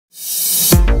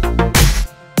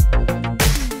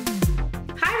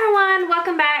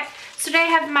today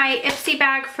I have my IPSY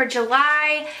bag for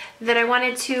July that I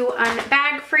wanted to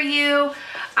unbag for you.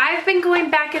 I've been going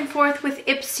back and forth with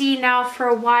IPSY now for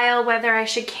a while, whether I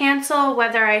should cancel,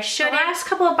 whether I shouldn't. The last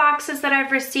couple of boxes that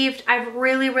I've received I've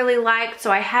really liked,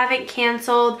 so I haven't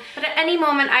canceled. But at any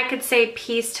moment I could say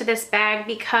peace to this bag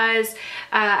because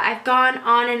I've gone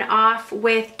on and off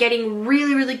with getting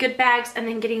really good bags and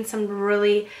then getting some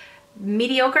really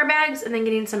mediocre bags and then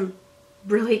getting some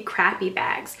really crappy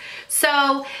bags.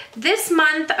 So this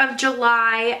month of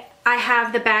July I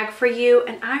have the bag for you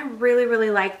and I really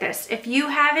like this. If you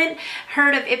haven't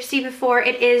heard of IPSY before,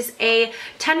 it is a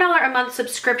 $10 a month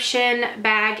subscription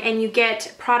bag and you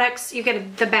get products, you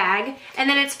get the bag, and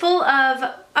then it's full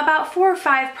of about 4 or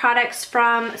 5 products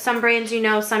from some brands you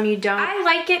know, some you don't. I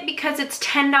like it because it's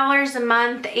 $10 a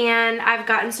month and I've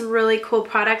gotten some really cool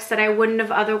products that I wouldn't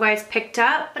have otherwise picked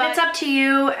up. But it's up to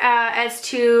you as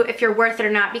to if you're worth it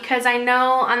or not, because I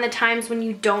know on the times when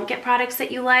you don't get products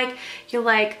that you like, you're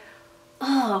like,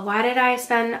 oh, why did I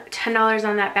spend $10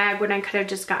 on that bag when I could have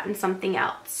just gotten something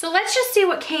else? So let's just see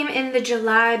what came in the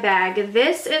July bag.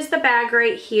 This is the bag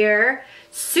right here.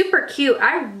 Super cute.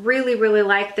 I really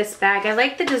like this bag. I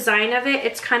like the design of it.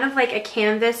 It's kind of like a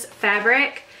canvas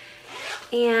fabric.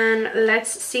 And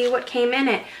let's see what came in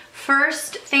it.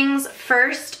 First things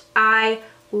first, I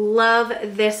love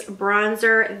this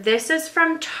bronzer. This is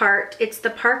from Tarte. It's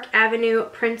the Park Avenue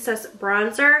Princess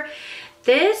Bronzer.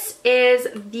 This is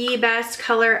the best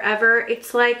color ever.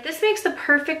 It's like, this makes the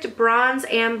perfect bronze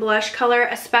and blush color,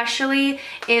 especially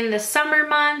in the summer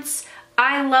months.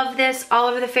 I love this all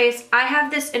over the face. I have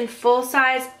this in full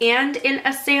size and in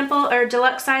a sample or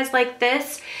deluxe size like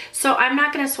this. So I'm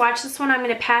not going to swatch this one. I'm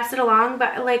going to pass it along,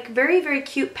 but like very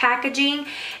cute packaging.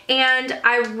 And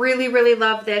I really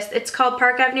love this. It's called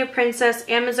Park Avenue Princess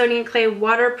Amazonian Clay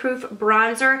Waterproof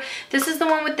Bronzer. This is the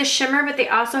one with the shimmer, but they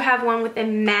also have one with a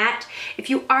matte.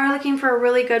 If you are looking for a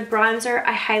really good bronzer,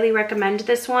 I highly recommend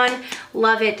this one.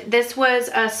 Love it. This was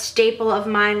a staple of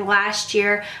mine last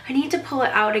year. I need to pull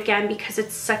it out again because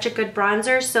it's such a good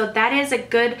bronzer. So that is a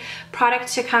good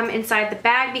product to come inside the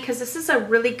bag because this is a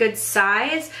really good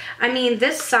size. I mean,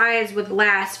 this size would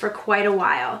last for quite a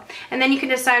while. And then you can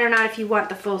decide or not if you want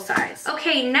the full size.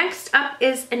 Okay, next up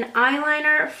is an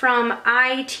eyeliner from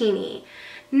iTeeny.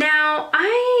 Now,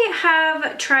 I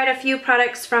have tried a few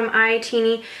products from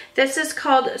iTeeny. This is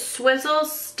called Swizzle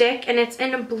Stick, and it's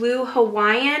in a blue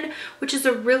Hawaiian, which is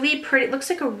a really pretty, it looks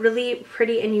like a really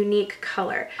pretty and unique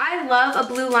color. I love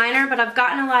a blue liner, but I've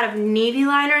gotten a lot of navy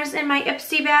liners in my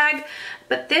IPSY bag,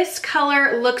 but this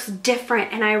color looks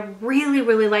different, and I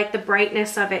really like the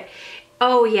brightness of it.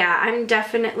 Oh yeah, I'm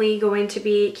definitely going to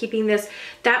be keeping this.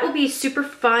 That will be super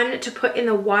fun to put in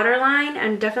the waterline.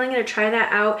 I'm definitely going to try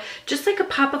that out. Just like a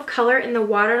pop of color in the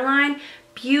waterline.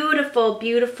 Beautiful,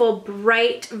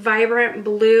 bright, vibrant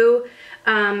blue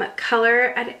color.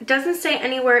 And it doesn't say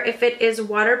anywhere if it is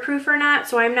waterproof or not,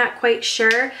 so I'm not quite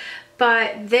sure.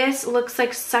 But this looks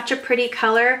like such a pretty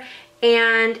color.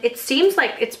 And it seems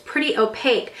like it's pretty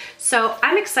opaque. So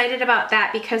I'm excited about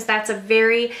that because that's a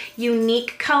very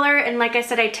unique color. And like I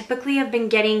said, I typically have been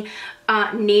getting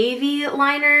navy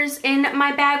liners in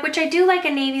my bag, which I do like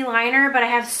a navy liner, but I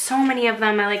have so many of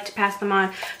them, I like to pass them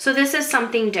on. So this is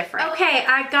something different. Okay,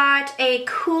 I got a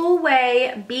Cool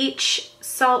Way Beach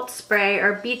Salt Spray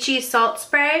or Beachy Salt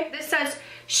Spray. This says,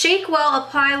 shake well,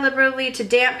 apply liberally to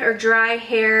damp or dry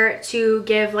hair to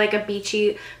give like a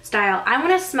beachy style. I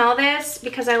want to smell this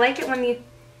because I like it when you...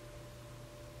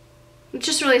 It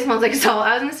just really smells like salt.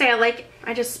 I was going to say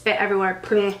I just spit everywhere.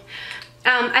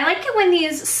 I like it when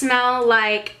these smell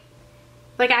like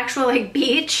actual like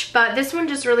beach, but this one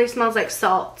just really smells like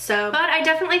salt. So, but I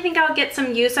definitely think I'll get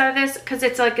some use out of this because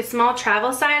it's like a small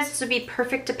travel size. This would be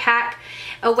perfect to pack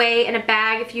away in a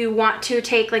bag if you want to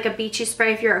take like a beachy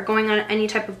spray if you're going on any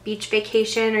type of beach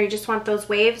vacation or you just want those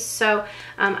waves. So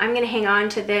I'm gonna hang on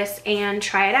to this and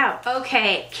try it out.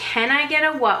 Okay, can I get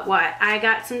a what? I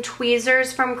got some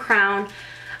tweezers from Crown.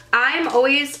 I'm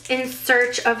always in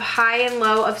search of high and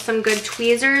low of some good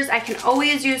tweezers. I can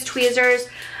always use tweezers.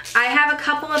 I have a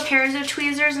couple of pairs of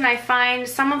tweezers and I find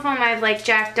some of them I've like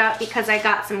jacked up because I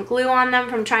got some glue on them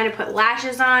from trying to put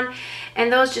lashes on,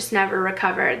 and those just never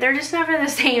recover. They're just never the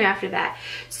same after that.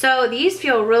 So these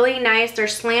feel really nice. They're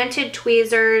slanted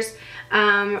tweezers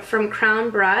from Crown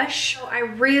Brush. So I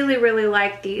really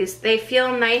like these. They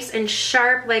feel nice and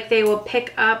sharp, like they will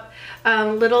pick up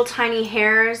little tiny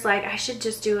hairs. Like I should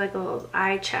just do like a little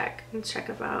eye check. Let's check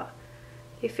about.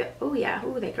 You feel, oh yeah,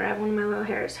 oh, they grab one of my little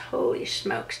hairs. Holy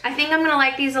smokes. I think I'm gonna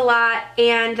like these a lot,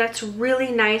 and that's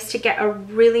really nice to get a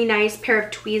really nice pair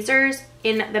of tweezers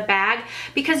in the bag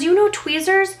because you know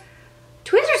tweezers,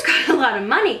 tweezers got a lot of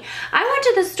money. I went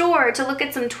to the store to look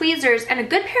at some tweezers, and a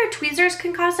good pair of tweezers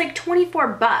can cost like 24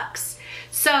 bucks.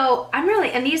 So I'm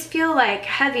really, and these feel like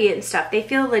heavy and stuff. They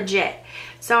feel legit.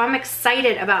 So I'm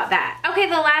excited about that. Okay,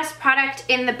 the last product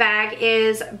in the bag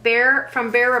is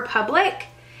from Bare Republic.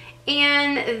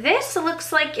 And this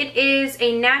looks like it is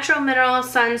a natural mineral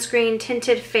sunscreen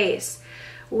tinted face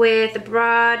with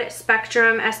broad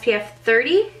spectrum SPF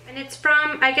 30. And it's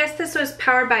from, I guess this was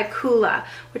powered by Kula,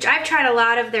 which I've tried a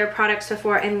lot of their products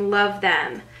before and love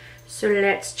them. So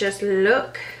let's just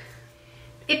look.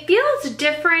 It feels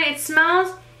different. It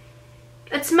smells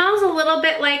a little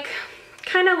bit like,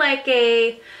 kind of like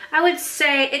I would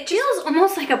say it feels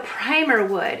almost like a primer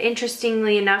would,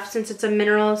 interestingly enough, since it's a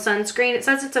mineral sunscreen. It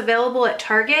says it's available at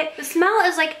Target. The smell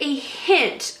is like a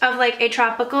hint of like a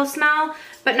tropical smell,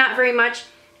 but not very much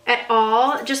at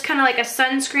all. Just kind of like a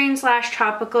sunscreen /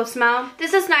 tropical smell.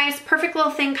 This is nice, perfect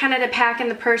little thing kind of to pack in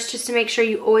the purse just to make sure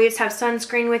you always have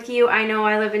sunscreen with you. I know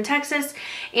I live in Texas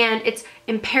and it's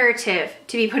imperative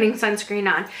to be putting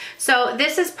sunscreen on. So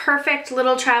this is perfect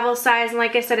little travel size, and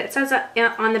like I said, it says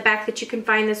on the back that you can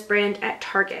find this brand at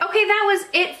Target. Okay, that was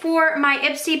it for my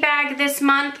IPSY bag this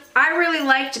month. I really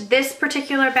liked this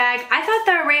particular bag. I thought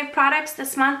the array of products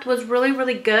this month was really,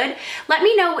 really good. Let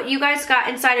me know what you guys got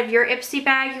inside of your IPSY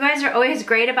bag. You guys are always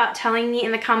great about telling me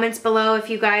in the comments below if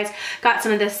you guys got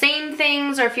some of the same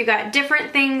things, or if you got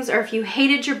different things, or if you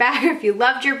hated your bag, or if you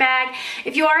loved your bag.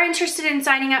 If you are interested in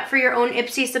signing up for your own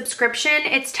IPSY subscription,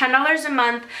 it's $10 a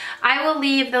month. I will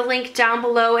leave the link down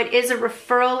below. It is a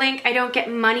referral link. I don't get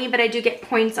money, but I do get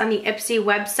points on the IPSY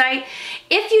website.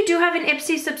 If you do have an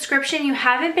IPSY subscription, you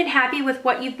haven't been happy with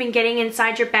what you've been getting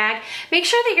inside your bag, make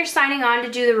sure that you're signing on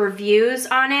to do the reviews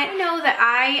on it. I know that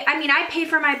I pay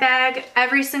for my bag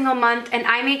every single month, and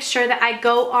I make sure that I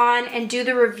go on and do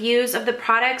the reviews of the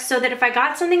products so that if I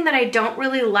got something that I don't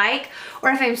really like,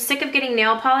 or if I'm sick of getting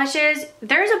nail polishes,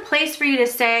 there's a place for you to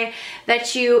say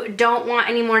that you don't want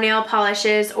any more nail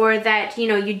polishes, or that, you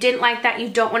know, you didn't like that, you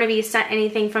don't want to be sent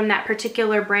anything from that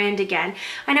particular brand again.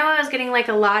 I know I was getting like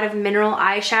a lot of mineral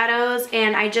eyeshadows,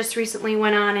 and I just recently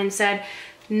went on and said,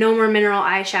 no more mineral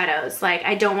eyeshadows. Like,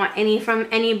 I don't want any from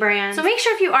any brand. So make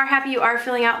sure if you are happy, you are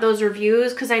filling out those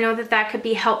reviews, because I know that that could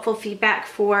be helpful feedback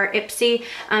for IPSY,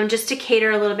 just to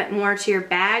cater a little bit more to your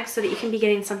bag so that you can be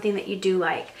getting something that you do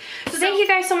like. So thank you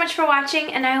guys so much for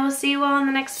watching, and I will see you all in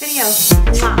the next video.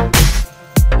 Mwah.